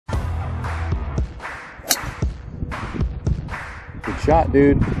shot,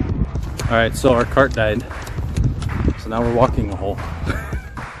 dude. All right, so our cart died. So now we're walking a hole. I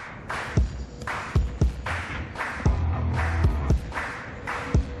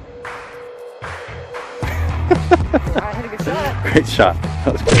had a good shot. Great shot.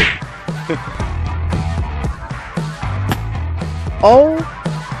 That was great. Oh!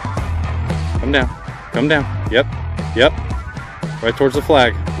 Come down. Come down. Yep. Yep. Right towards the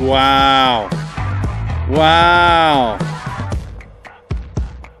flag. Wow. Wow.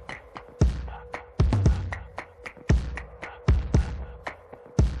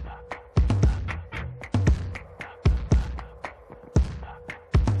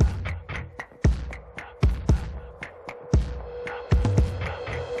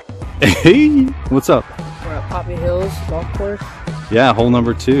 Hey, what's up? We're at Poppy Hills golf course. Yeah, hole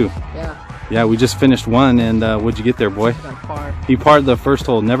number 2. Yeah. Yeah, we just finished one, and what'd you get there, boy? Got par. He parred the first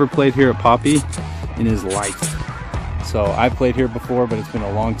hole. Never played here at Poppy in his life. So I've played here before, but it's been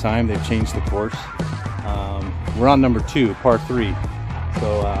a long time. They've changed the course. We're on number 2, par 3.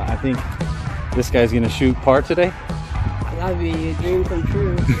 So I think this guy's gonna shoot par today. That'd be a dream come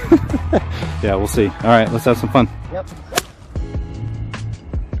true. Yeah, we'll see. All right, let's have some fun. Yep.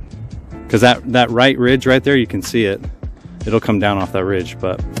 Because that right ridge right there, you can see it. It'll come down off that ridge,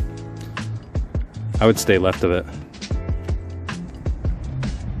 but I would stay left of it.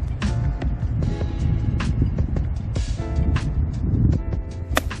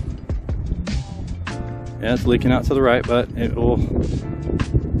 Yeah, it's leaking out to the right, but it will.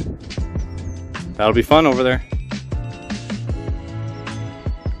 That'll be fun over there.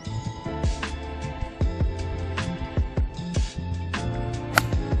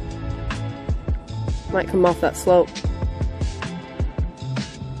 Might come off that slope.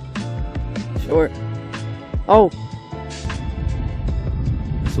 Short. Oh!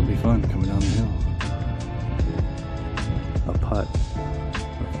 This will be fun coming down the hill. A putt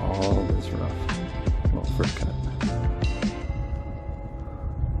with all this rough. Well, first cut.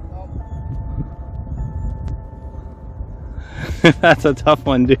 That's a tough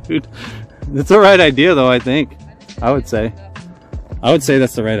one, dude. It's the right idea, though, I think. I would say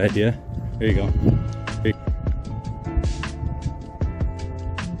that's the right idea. There you go.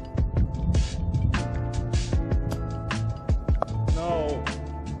 No.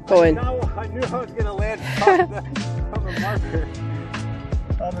 Go in. I knew I was gonna land on the marker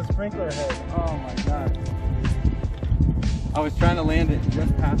on the sprinkler head. Oh my god. I was trying to land it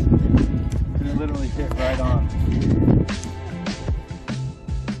just past it, and it literally hit right on.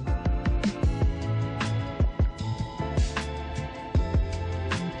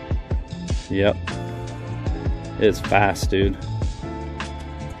 Yep. It's fast, dude.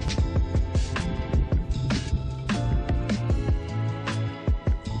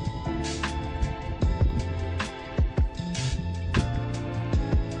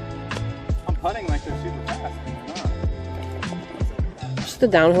 I'm putting like they're super fast, and they're not. Just the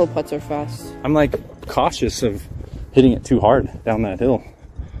downhill putts are fast. I'm like cautious of hitting it too hard down that hill.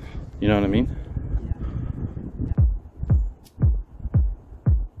 You know what I mean?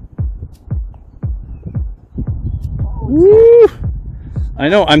 Woo! I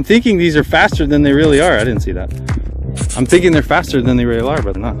know, I'm thinking these are faster than they really are. I didn't see that. I'm thinking they're faster than they really are,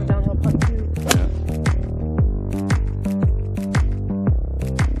 but they're not. Downhill putt too.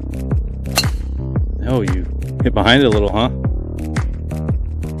 Yeah. Oh, you hit behind it a little, huh?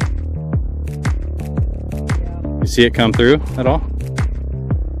 You see it come through at all?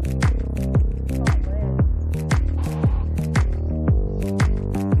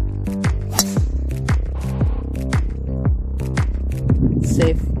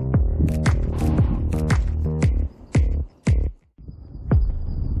 Safe.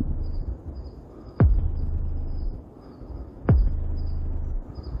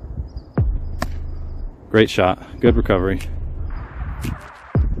 Great shot. Good recovery.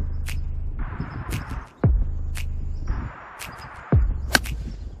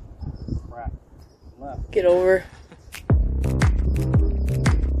 Get over.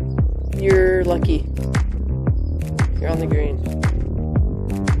 You're lucky. You're on the green.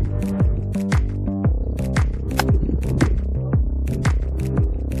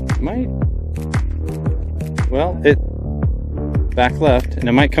 Might. Well, it back left, and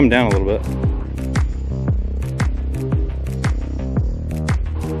it might come down a little bit.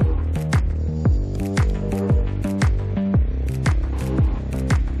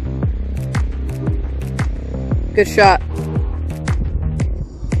 Good shot.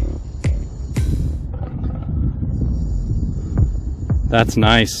 That's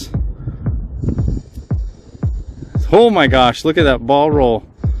nice. Oh my gosh, look at that ball roll.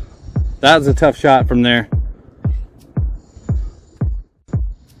 That was a tough shot from there.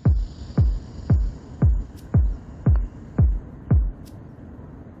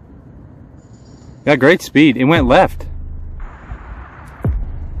 Got great speed. It went left.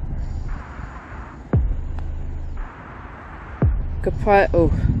 Good putt. Oh.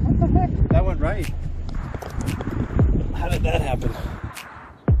 What the heck? That went right. How did that happen?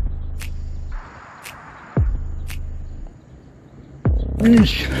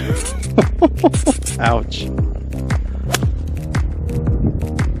 Ouch.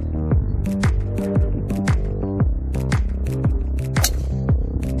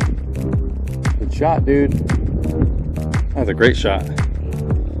 Good shot, dude. That was a great shot.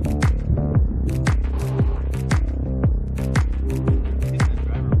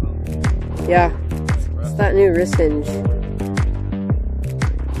 Yeah. It's that new wrist hinge.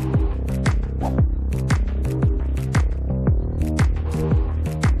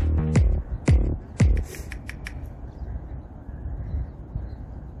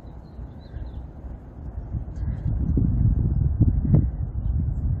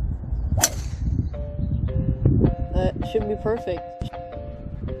 That should be perfect.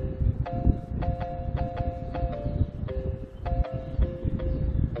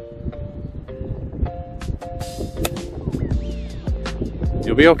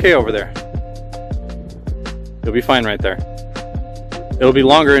 You'll be okay over there. You'll be fine right there. It'll be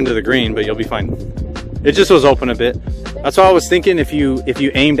longer into the green, but you'll be fine. It just was open a bit. That's what I was thinking. If you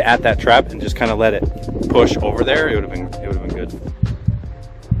aimed at that trap and just kind of let it push over there, it would have been good.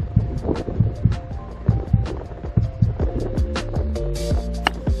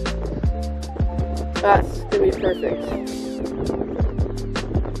 That's gonna be perfect.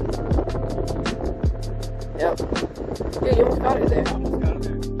 Yep. Dude, you almost got it there.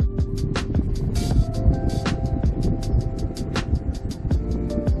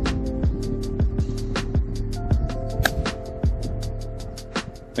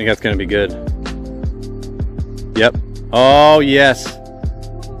 I think that's gonna be good. Yep. Oh yes.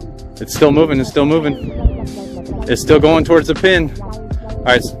 It's still moving. It's still moving. It's still going towards the pin. All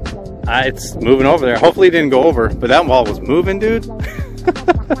right. It's moving over there. Hopefully it didn't go over, but that ball was moving, dude. I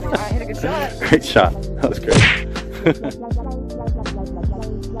hit a good shot. Great shot. That was great.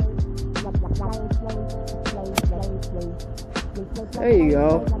 There you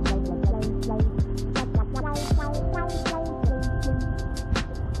go.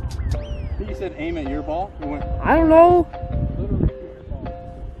 You said aim at your ball? You went I don't know. literally to your ball.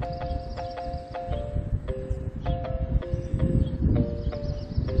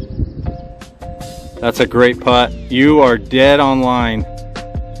 That's a great putt. You are dead on line.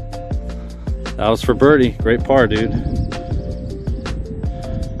 That was for birdie. Great par, dude.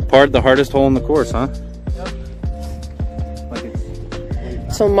 Parred the hardest hole in the course, huh? Yep. Like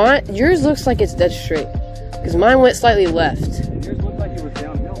it's... So yours looks like it's dead straight, because mine went slightly left. And yours looked like it was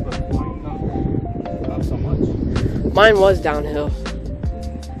downhill, but mine not so much. Mine was downhill.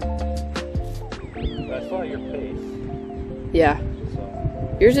 But I saw your pace. Yeah.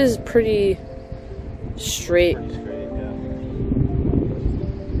 So Yours is pretty straight. pretty straight, yeah.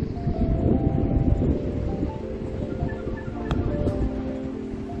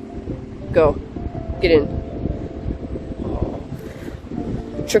 Go. Get in.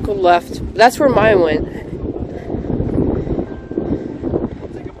 Trickle left. That's where mine went.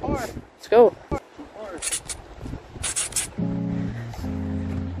 Take a par. Let's go.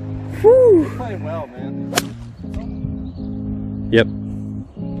 Whew. You're playing well, man. Yep.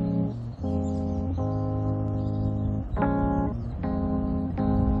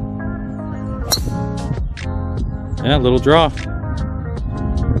 Yeah, little draw.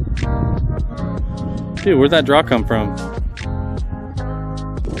 Dude, where'd that draw come from?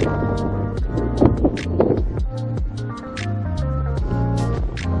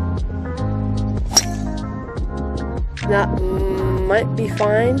 That might be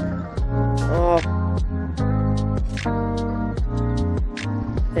fine. Oh.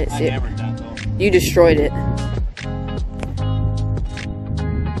 I didn't see it. You destroyed it.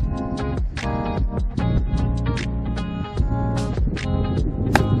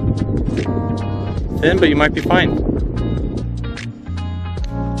 Thin, but you might be fine.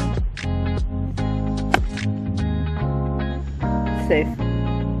 Safe.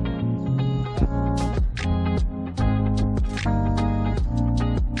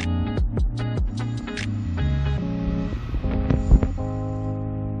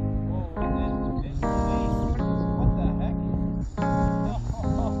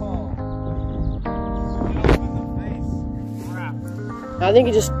 I think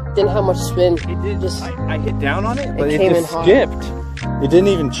it just didn't have much spin. It did. Just I hit down on it, but it came in just hot. skipped. It didn't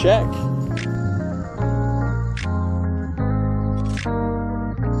even check.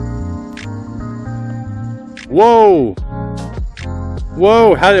 Whoa!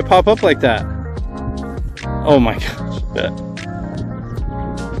 Whoa! How did it pop up like that? Oh my gosh. Bet.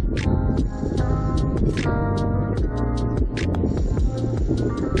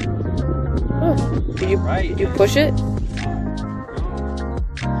 Oh, did you push it?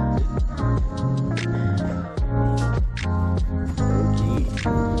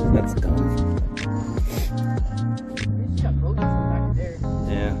 That's dumb.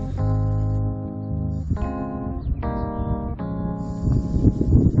 Yeah.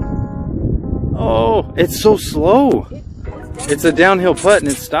 Oh, it's so slow. It's a downhill putt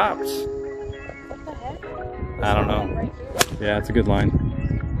and it stops. What the heck? I don't know. Yeah, it's a good line.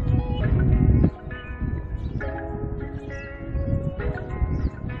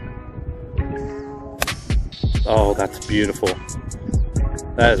 Oh, that's beautiful.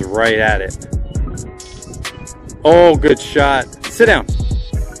 That is right at it. Oh, good shot. Sit down.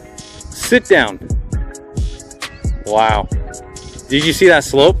 Sit down. Wow. Did you see that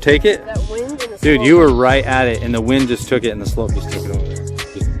slope? Take it? That wind and the Dude, slope. you were right at it and the wind just took it and the slope just took it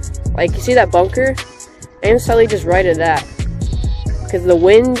over. Like, you see that bunker? Aim slightly just right at that. Because the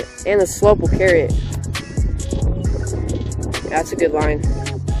wind and the slope will carry it. That's a good line.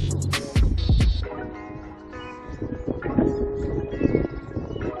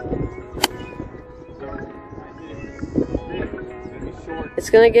 It's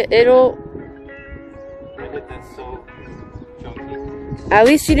gonna get, it'll... I hit that so chunky. At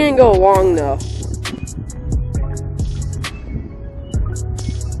least you didn't go long, though.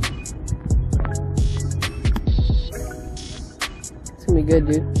 It's gonna be good,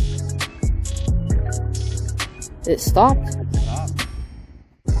 dude. It stopped.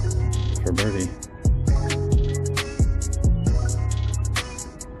 For birdie.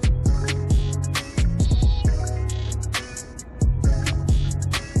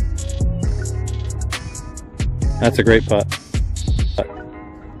 That's a great putt.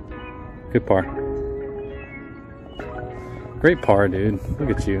 Good par. Great par, dude.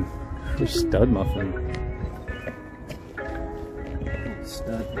 Look at you. You're stud muffin.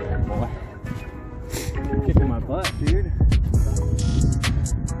 Stud there, boy. Kicking my butt, dude.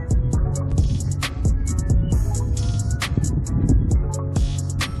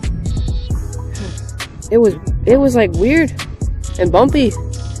 It was like weird and bumpy.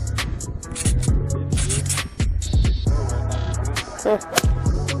 Huh.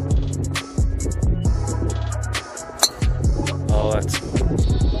 Oh, that's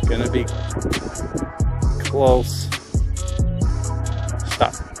gonna be close.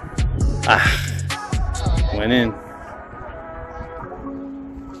 Stop. Ah, went in.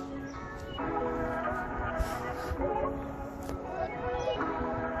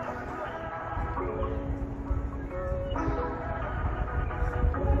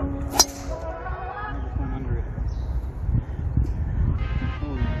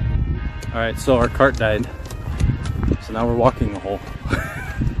 All right, so our cart died. So now we're walking the hole,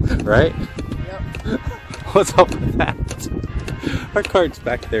 right? Yep. What's up with that? Our cart's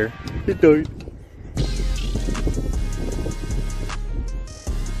back there. It died.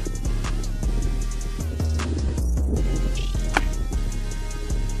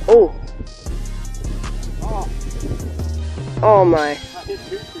 Oh. Oh my.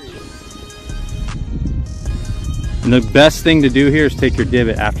 And the best thing to do here is take your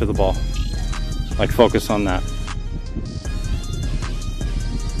divot after the ball. Like, focus on that.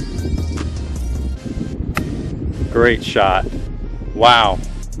 Great shot. Wow.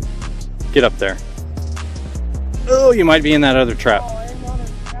 Get up there. Oh, you might be in that other trap.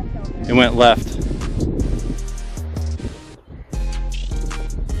 It went left.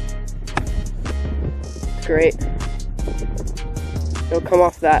 Great. It'll come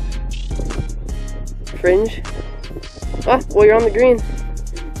off that fringe. Ah, well, you're on the green.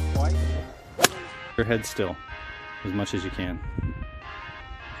 Your head still, as much as you can.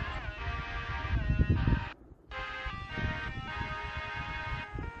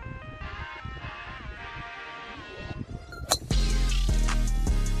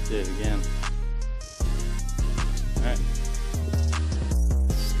 Did it again. All right,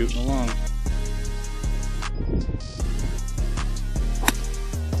 scooting along.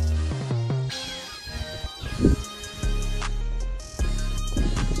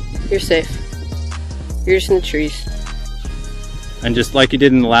 You're safe. You're just in the trees. And just like you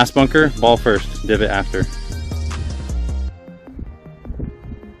did in the last bunker, ball first, divot after.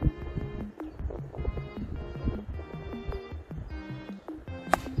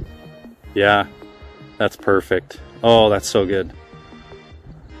 Yeah, that's perfect. Oh, that's so good.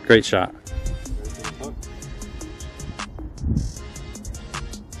 Great shot.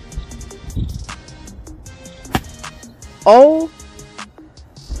 Oh.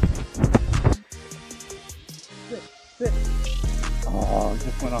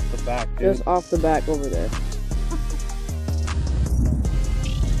 just went off the back, dude. Just off the back over there.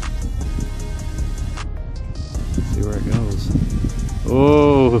 Let's see where it goes.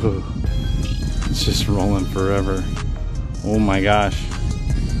 Oh, it's just rolling forever. Oh my gosh.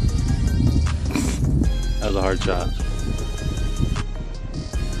 That was a hard shot.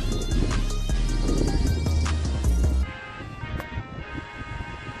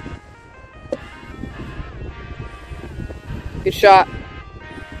 Good shot.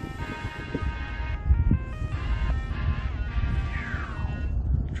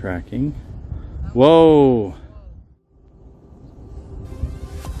 Tracking. Whoa.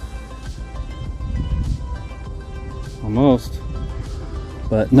 Almost.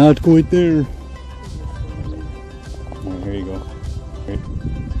 But not quite there. Oh, here you go. Here.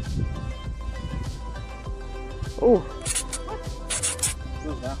 Oh.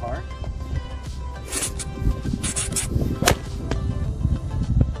 Was that hard?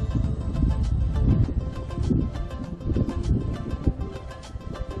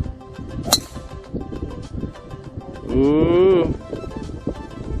 Ooh.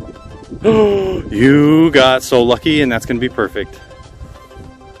 You got so lucky, and that's going to be perfect.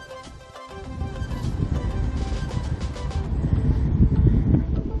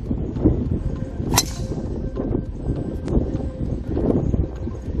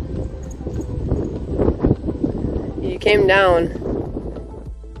 You came down.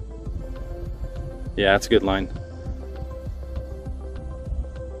 Yeah, that's a good line.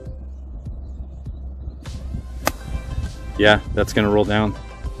 Yeah, that's going to roll down.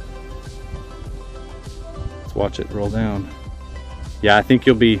 Let's watch it roll down. Yeah, I think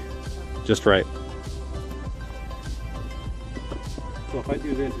you'll be just right. So if I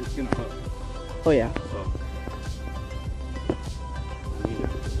do this, it's going to hook. Oh yeah. So.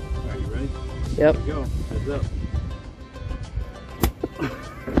 Are you ready? Yep. Here we go. Heads up.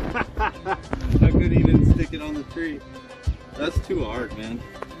 I couldn't even stick it on the tree. That's too hard, man.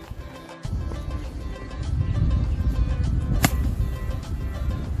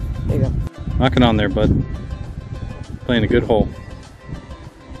 There you go. Knocking on there, bud. Playing a good hole.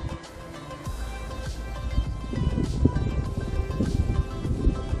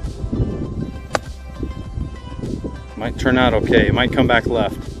 Might turn out okay. It might come back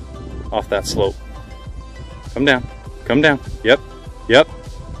left off that slope. Come down. Come down. Yep. Yep.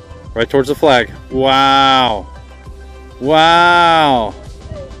 Right towards the flag. Wow. Wow.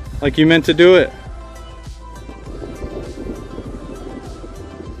 Like you meant to do it.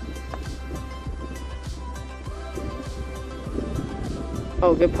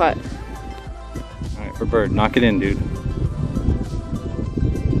 Oh, good putt. All right, for bird. Knock it in, dude.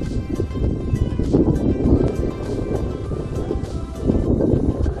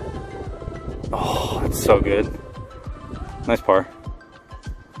 Oh, that's so good. Nice par.